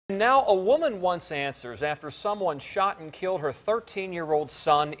Now a woman wants answers after someone shot and killed her 13-year-old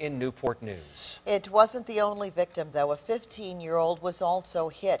son in Newport News. It wasn't the only victim, though. A 15-year-old was also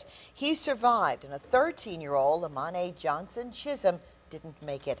hit. He survived, and a 13-year-old, Amane Johnson Chisholm, didn't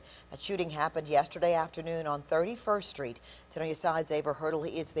make it. That shooting happened yesterday afternoon on 31st Street. 10 on your side's Ava Hurdle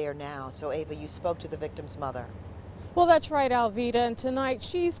is there now. So, Ava, you spoke to the victim's mother. Well, that's right, Alvita, and tonight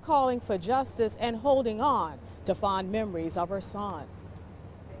she's calling for justice and holding on to fond memories of her son.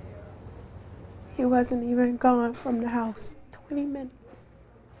 He wasn't even gone from the house 20 minutes.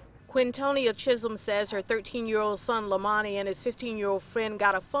 Quintonia Chisholm says her 13-year-old son Lamani and his 15-year-old friend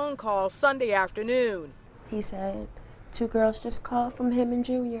got a phone call Sunday afternoon. He said 2 girls just called from him and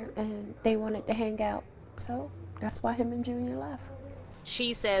Junior and they wanted to hang out. So that's why him and Junior left.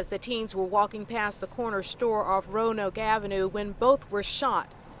 She says the teens were walking past the corner store off Roanoke Avenue when both were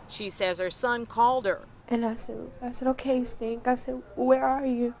shot. She says her son called her. And I said, okay, Stink. I said, where are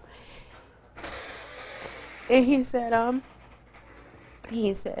you? And he said, I'm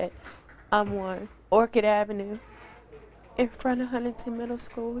on Orchid Avenue in front of Huntington Middle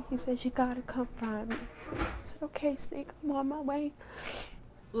School. He said, you gotta come find me. I said, okay, Snake, I'm on my way.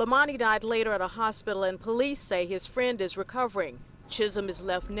 Lamani died later at a hospital, and police say his friend is recovering. Chisholm is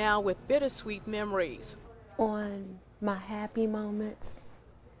left now with bittersweet memories. On my happy moments,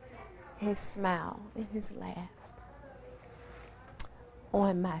 his smile and his laugh.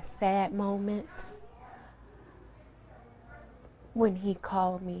 On my sad moments, when he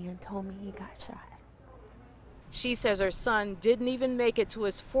called me and told me he got shot. She says her son didn't even make it to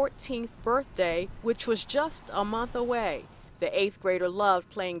his 14th birthday, which was just a month away. The 8th grader loved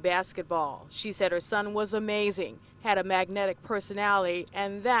playing basketball. She said her son was amazing, had a magnetic personality,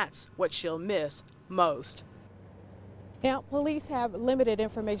 and that's what she'll miss most. Now, police have limited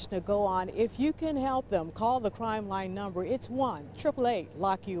information to go on. If you can help them, call the crime line number. It's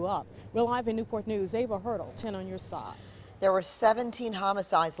 1-888-LOCK-YOU-UP. We're live in Newport News. Ava Hurdle, 10 on your side. There were 17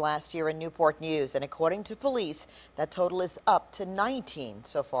 homicides last year in Newport News, and according to police, that total is up to 19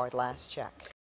 so far at last check.